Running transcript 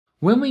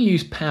When we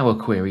use Power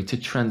Query to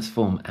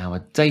transform our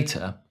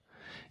data,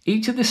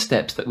 each of the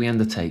steps that we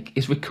undertake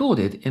is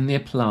recorded in the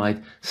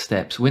Applied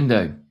Steps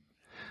window.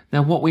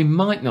 Now, what we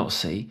might not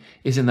see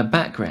is in the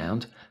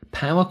background,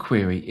 Power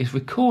Query is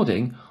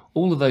recording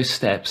all of those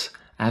steps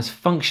as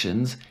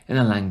functions in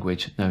a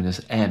language known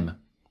as M.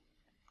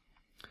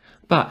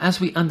 But as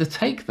we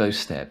undertake those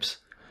steps,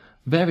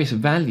 various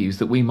values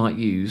that we might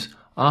use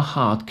are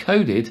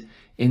hard-coded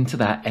into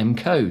that M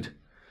code.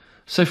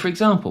 So for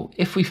example,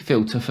 if we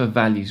filter for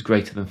values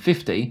greater than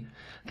 50,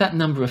 that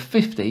number of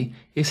 50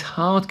 is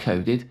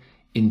hard-coded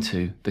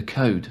into the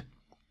code.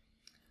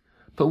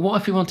 But what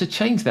if we want to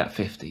change that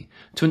 50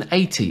 to an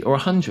 80 or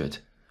 100?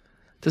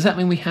 Does that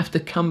mean we have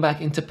to come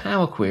back into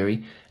Power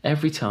Query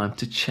every time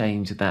to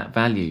change that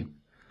value?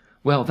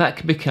 Well, that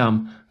can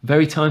become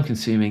very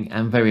time-consuming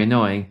and very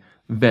annoying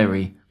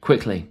very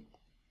quickly.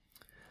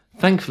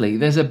 Thankfully,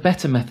 there's a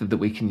better method that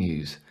we can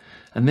use,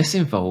 and this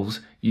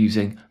involves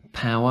using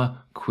Power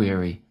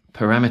Query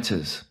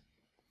parameters.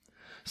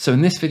 So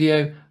in this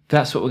video,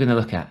 that's what we're going to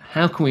look at.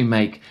 How can we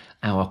make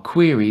our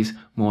queries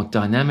more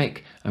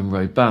dynamic and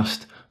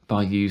robust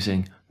by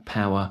using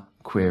Power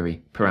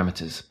Query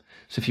parameters?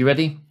 So if you're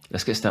ready,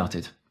 let's get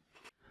started.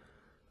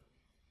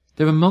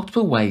 There are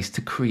multiple ways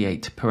to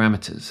create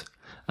parameters,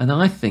 and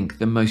I think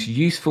the most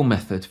useful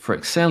method for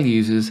Excel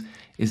users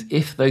is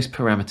if those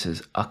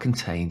parameters are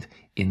contained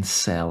in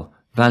cell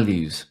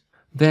values.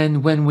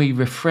 Then when we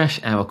refresh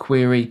our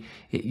query,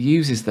 it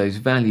uses those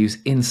values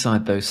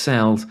inside those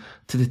cells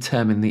to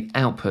determine the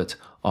output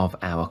of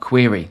our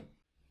query.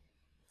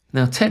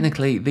 Now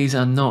technically, these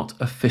are not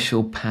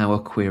official Power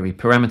Query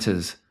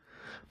parameters.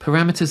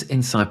 Parameters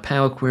inside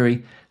Power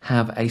Query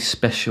have a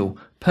special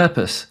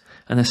purpose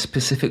and a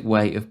specific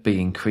way of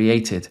being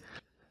created,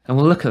 and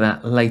we'll look at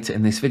that later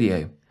in this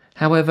video.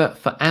 However,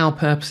 for our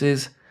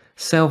purposes,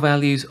 cell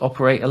values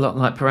operate a lot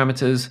like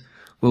parameters.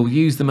 We'll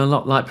use them a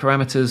lot like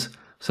parameters,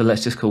 so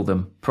let's just call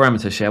them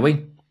parameters, shall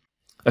we?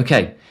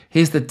 Okay,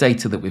 here's the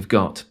data that we've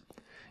got.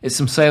 It's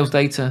some sales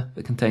data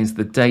that contains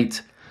the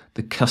date,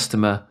 the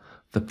customer,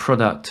 the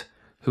product,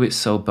 who it's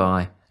sold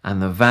by,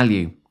 and the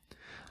value.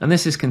 And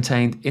this is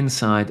contained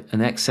inside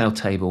an Excel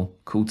table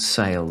called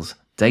Sales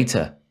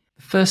Data.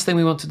 The first thing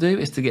we want to do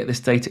is to get this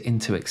data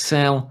into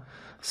Excel.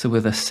 So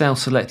with a cell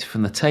selected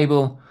from the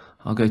table,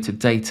 I'll go to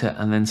Data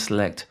and then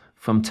select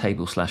from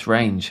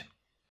Table/Range.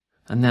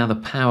 And now the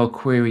Power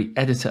Query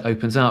editor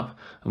opens up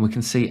and we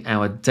can see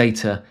our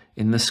data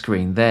in the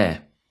screen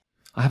there.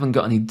 I haven't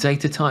got any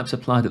data types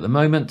applied at the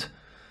moment,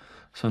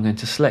 so I'm going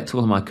to select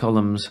all of my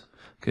columns,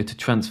 go to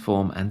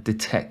Transform and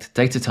Detect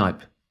Data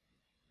Type.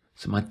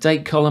 So my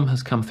date column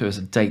has come through as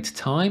a date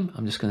time.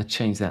 I'm just going to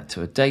change that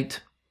to a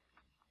date.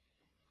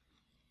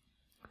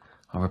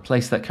 I'll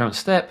replace that current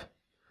step.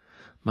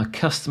 My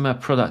customer,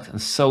 product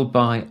and sold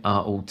by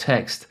are all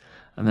text,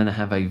 and then I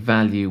have a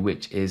value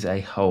which is a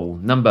whole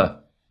number.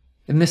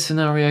 In this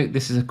scenario,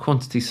 this is a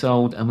quantity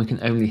sold and we can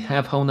only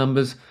have whole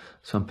numbers,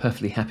 so I'm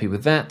perfectly happy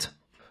with that.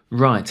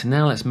 Right,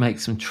 now let's make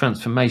some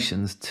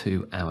transformations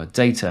to our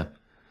data.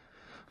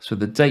 So with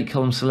the date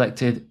column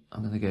selected,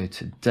 I'm going to go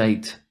to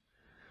date,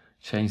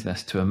 change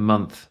this to a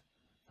month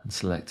and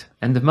select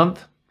end of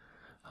month.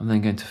 I'm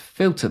then going to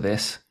filter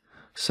this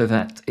so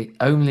that it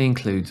only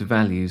includes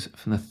values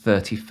from the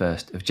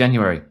 31st of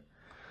January.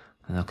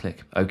 And I'll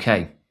click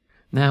OK.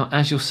 Now,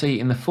 as you'll see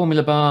in the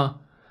formula bar,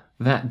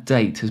 that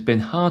date has been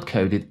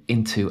hard-coded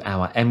into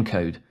our M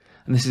code.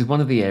 And this is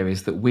one of the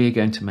areas that we're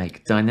going to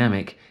make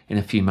dynamic in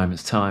a few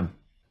moments' time.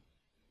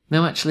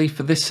 Now, actually,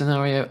 for this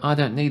scenario, I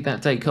don't need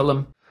that date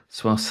column.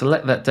 So I'll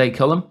select that date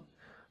column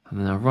and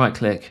then I'll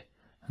right-click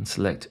and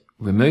select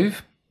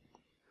Remove.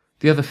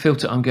 The other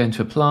filter I'm going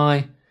to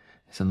apply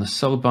is on the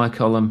Sold By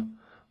column.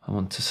 I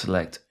want to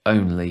select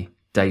only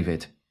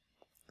David.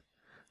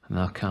 And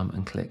I'll come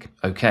and click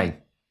OK.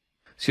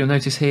 So you'll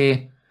notice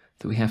here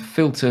that we have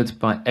filtered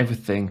by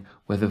everything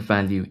where the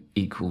value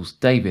equals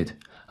David.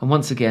 And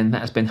once again,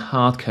 that has been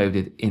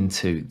hard-coded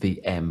into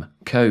the M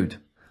code.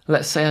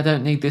 Let's say I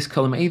don't need this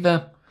column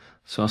either.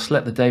 So I'll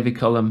select the David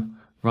column,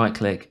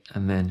 right-click,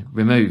 and then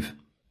Remove.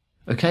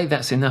 Okay,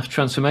 that's enough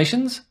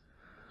transformations.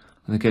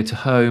 I'm going to go to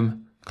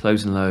Home,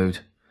 Close and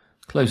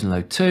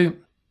Load 2.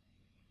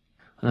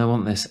 And I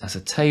want this as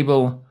a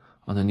table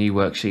on a new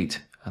worksheet,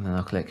 and then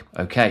I'll click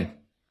OK.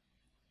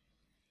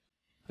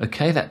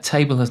 Okay, that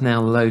table has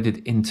now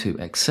loaded into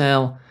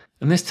Excel,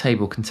 and this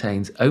table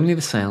contains only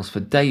the sales for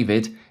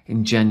David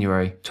in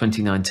January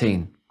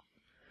 2019.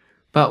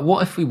 But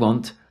what if we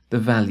want the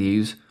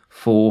values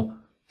for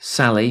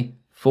Sally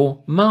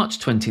for March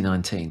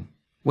 2019?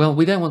 Well,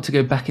 we don't want to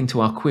go back into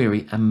our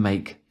query and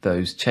make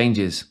those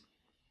changes.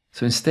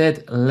 So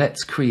instead,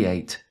 let's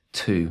create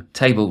two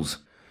tables.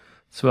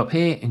 So up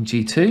here in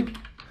G2,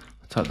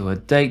 I'll type the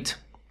word date,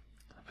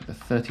 I'll put the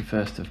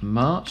 31st of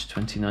March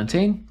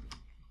 2019.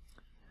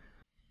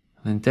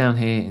 And then down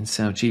here in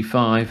cell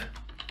G5,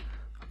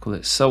 I'll call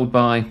it sold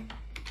by, and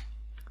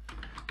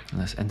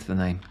let's enter the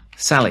name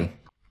Sally.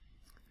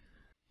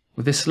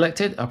 With this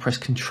selected, I'll press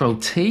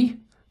Ctrl T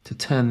to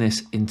turn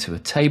this into a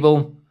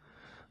table.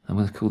 I'm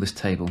going to call this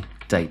table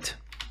date.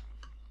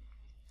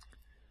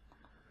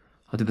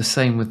 I'll do the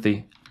same with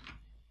the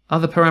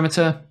other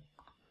parameter.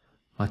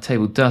 My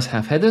table does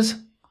have headers,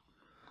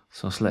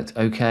 so I'll select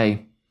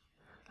OK,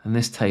 and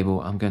this table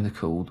I'm going to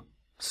call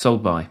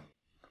sold by.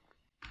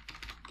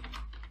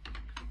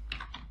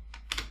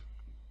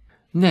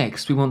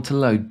 Next, we want to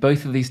load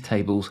both of these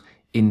tables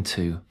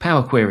into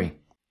Power Query.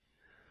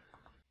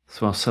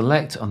 So I'll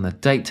select on the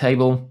date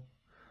table,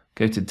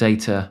 go to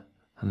data,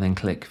 and then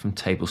click from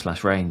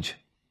table/range.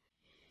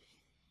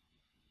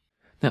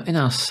 Now in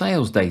our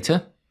sales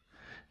data,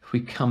 if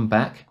we come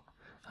back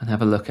and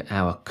have a look at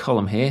our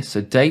column here, so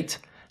date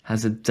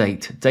has a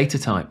date data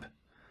type.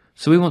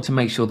 So we want to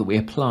make sure that we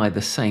apply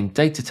the same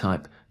data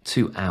type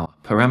to our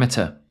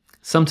parameter.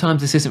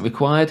 Sometimes this isn't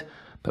required,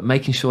 but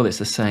making sure that it's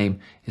the same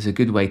is a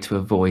good way to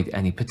avoid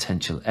any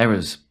potential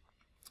errors.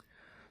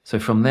 So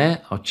from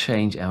there, I'll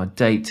change our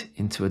date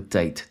into a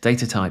date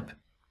data type.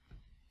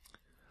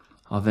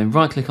 I'll then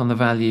right click on the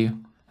value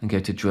and go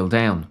to drill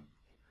down.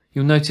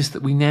 You'll notice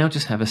that we now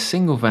just have a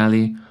single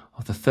value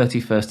of the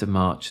 31st of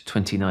March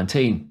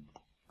 2019.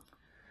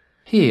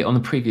 Here on the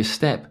previous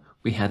step,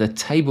 we had a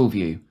table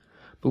view,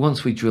 but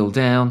once we drill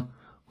down,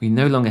 we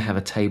no longer have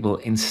a table.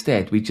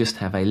 Instead, we just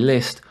have a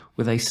list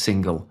with a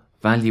single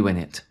value in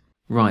it.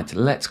 Right,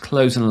 let's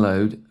close and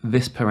load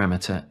this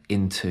parameter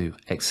into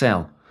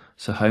Excel.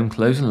 So home,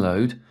 close and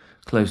load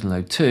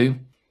 2.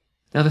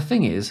 Now the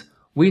thing is,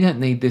 we don't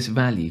need this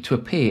value to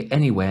appear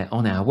anywhere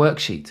on our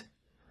worksheet.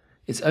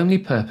 Its only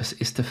purpose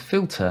is to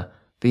filter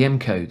the M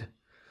code.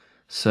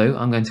 So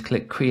I'm going to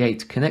click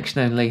Create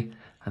Connection Only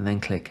and then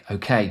click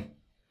OK.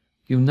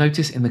 You'll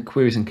notice in the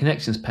Queries and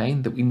Connections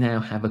pane that we now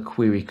have a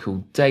query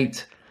called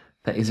Date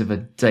that is of a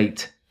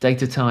date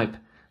data type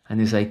and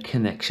is a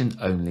connection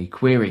only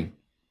query.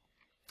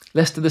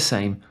 Let's do the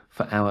same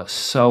for our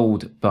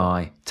Sold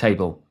By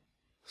table.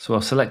 So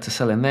I'll select a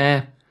cell in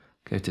there,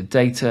 go to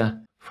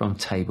Data from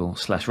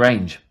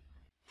Table/Range.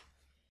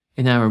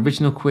 In our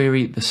original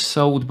query, the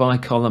Sold By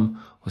column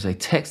was a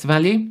text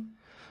value.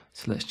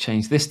 So let's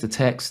change this to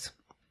text.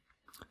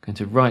 I'm going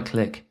to right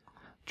click,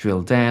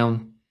 drill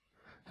down,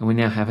 and we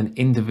now have an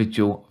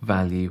individual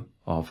value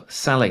of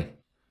Sally.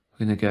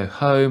 We're going to go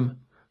home,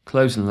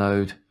 close and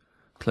load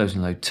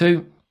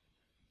 2.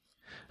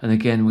 And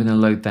again, we're going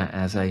to load that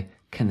as a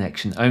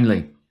connection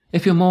only.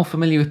 If you're more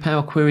familiar with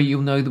Power Query,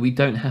 you'll know that we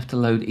don't have to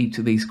load each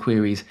of these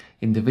queries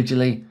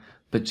individually,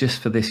 but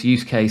just for this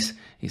use case,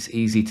 it's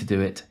easy to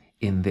do it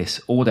in this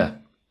order.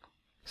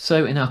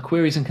 So in our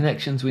queries and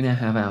connections, we now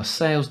have our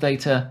sales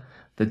data,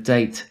 the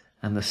date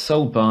and the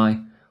sold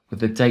by, with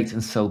the date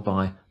and sold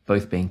by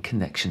both being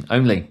connection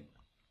only.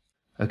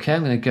 Okay,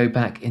 I'm going to go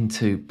back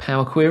into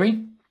Power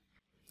Query,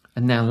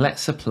 and now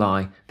let's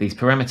apply these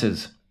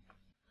parameters.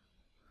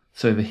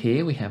 So over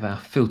here we have our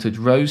filtered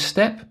rows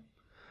step,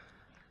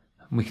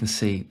 and we can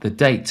see the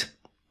date.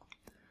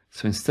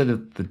 So instead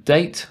of the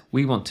date,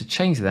 we want to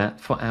change that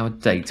for our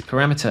date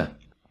parameter.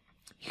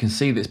 You can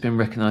see that it's been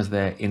recognized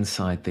there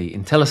inside the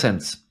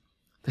IntelliSense.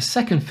 The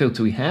second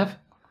filter we have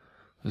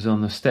was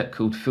on the step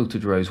called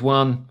filtered rows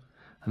 1,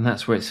 and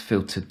that's where it's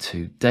filtered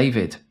to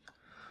David.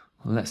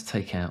 Well, let's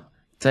take out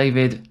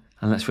David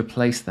and let's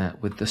replace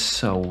that with the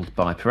sold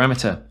by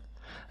parameter.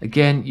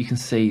 Again, you can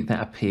see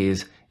that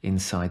appears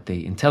inside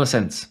the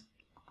IntelliSense.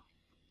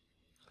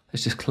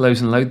 Let's just close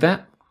and load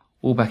that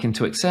all back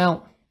into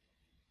Excel.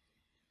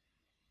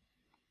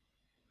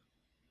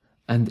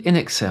 And in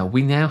Excel,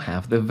 we now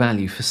have the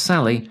value for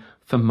Sally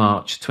for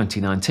March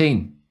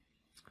 2019.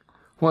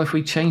 What if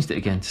we changed it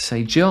again to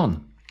say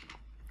John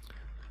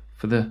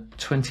for the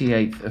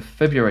 28th of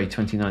February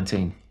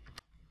 2019?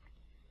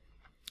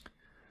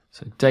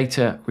 So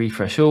data,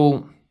 refresh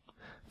all.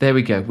 There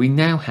we go. We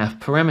now have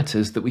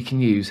parameters that we can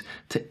use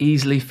to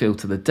easily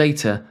filter the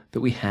data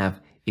that we have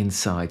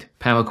inside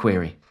Power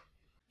Query.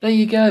 There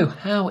you go.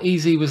 How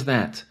easy was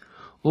that?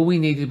 All we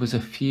needed was a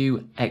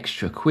few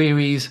extra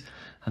queries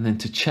and then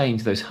to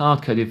change those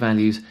hard-coded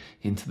values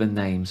into the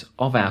names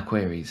of our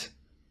queries.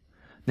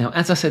 Now,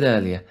 as I said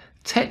earlier,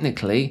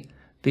 technically,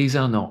 these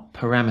are not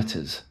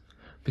parameters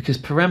because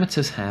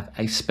parameters have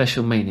a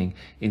special meaning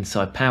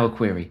inside Power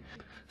Query.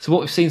 So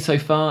what we've seen so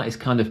far is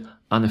kind of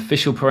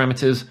unofficial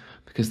parameters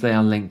because they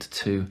are linked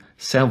to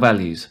cell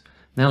values.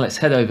 Now let's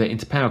head over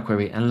into Power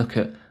Query and look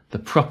at the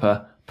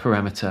proper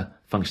parameter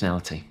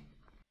functionality.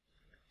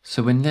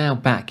 So we're now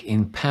back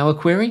in Power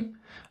Query,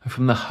 and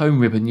from the Home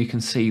ribbon you can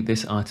see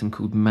this item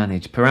called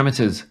Manage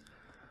Parameters.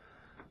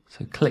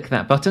 So click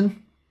that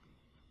button.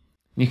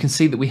 You can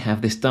see that we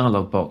have this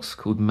dialog box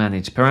called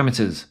Manage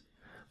Parameters.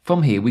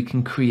 From here we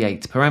can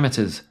create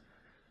parameters.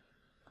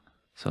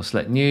 So I'll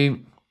select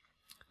New.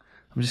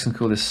 I'm just going to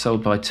call this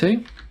Sold By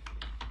 2.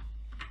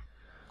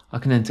 I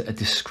can enter a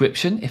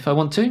description if I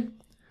want to.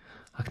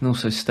 I can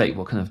also state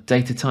what kind of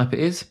data type it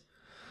is.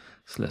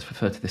 So let's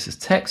refer to this as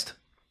text.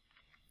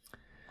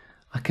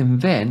 I can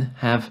then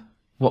have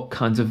what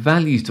kinds of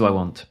values do I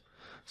want.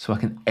 So I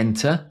can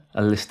enter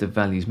a list of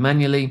values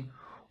manually,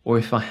 or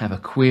if I have a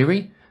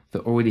query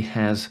that already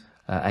has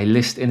a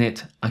list in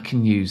it, I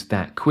can use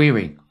that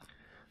query.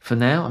 For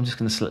now, I'm just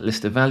going to select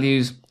list of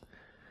values,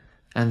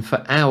 And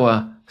for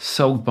our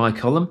sold by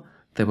column,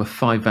 there were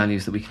 5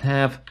 values that we can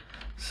have.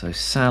 So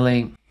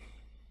Sally,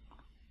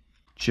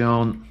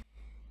 John,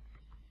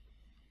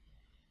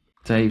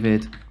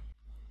 David,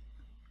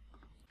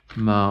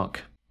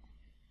 Mark,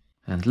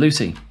 and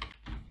Lucy.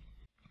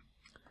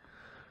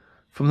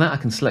 From that, I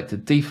can select a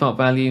default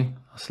value.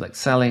 I'll select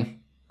Sally,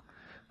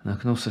 and I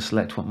can also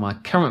select what my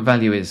current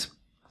value is.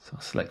 So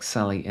I'll select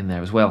Sally in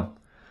there as well.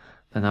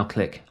 Then I'll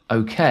click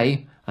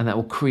OK, and that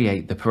will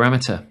create the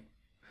parameter.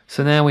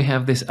 So now we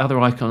have this other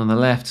icon on the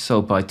left,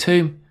 sold by 2,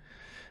 and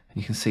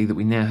you can see that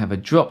we now have a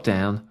drop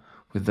down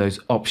with those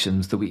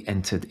options that we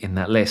entered in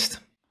that list.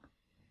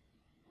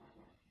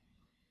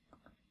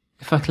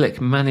 If I click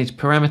Manage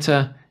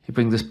Parameter, it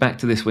brings us back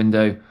to this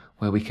window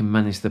where we can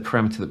manage the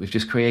parameter that we've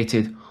just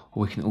created,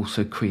 or we can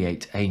also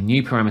create a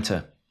new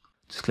parameter.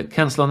 Just click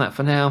Cancel on that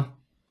for now.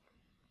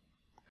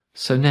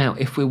 So now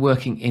if we're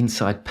working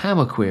inside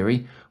Power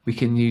Query, we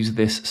can use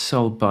this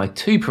sold by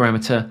 2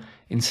 parameter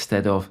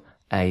instead of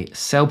a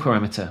cell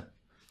parameter.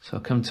 So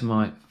I'll come to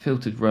my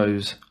filtered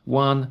rows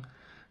 1,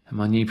 and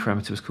my new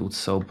parameter was called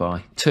sold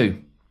by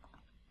 2.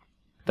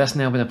 That's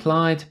now been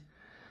applied.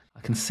 I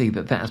can see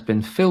that that has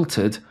been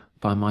filtered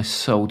by my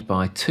sold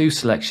by 2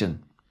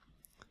 selection.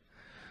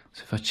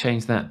 So if I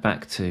change that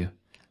back to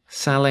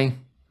Sally,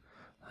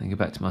 and go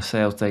back to my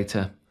sales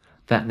data,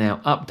 that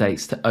now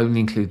updates to only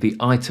include the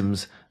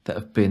items that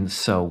have been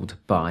sold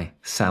by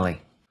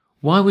Sally.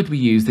 Why would we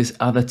use this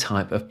other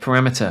type of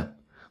parameter?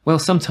 Well,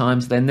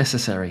 sometimes they're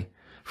necessary.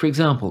 For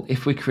example,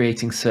 if we're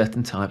creating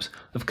certain types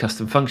of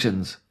custom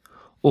functions,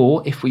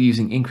 or if we're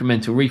using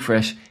incremental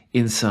refresh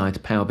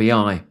inside Power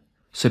BI.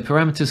 So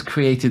parameters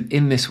created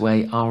in this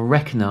way are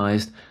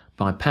recognized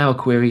by Power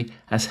Query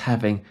as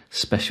having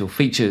special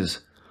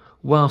features,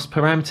 whilst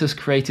parameters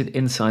created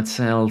inside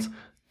cells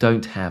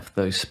don't have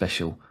those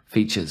special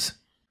features.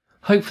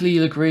 Hopefully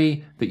you'll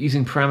agree that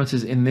using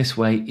parameters in this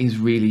way is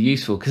really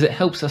useful because it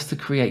helps us to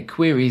create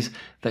queries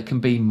that can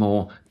be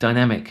more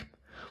dynamic.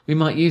 We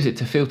might use it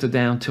to filter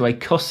down to a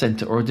cost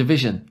center or a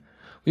division.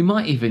 We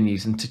might even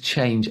use them to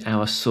change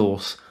our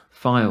source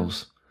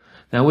files.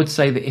 Now I would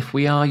say that if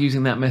we are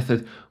using that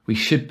method, we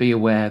should be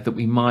aware that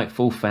we might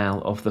fall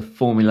foul of the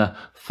formula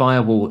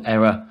firewall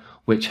error,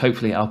 which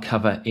hopefully I'll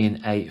cover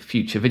in a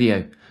future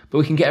video. But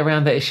we can get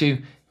around that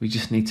issue, we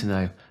just need to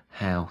know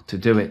how to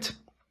do it.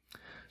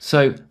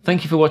 So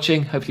thank you for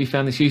watching, hopefully you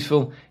found this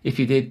useful. If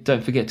you did,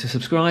 don't forget to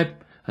subscribe,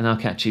 and I'll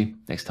catch you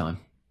next time.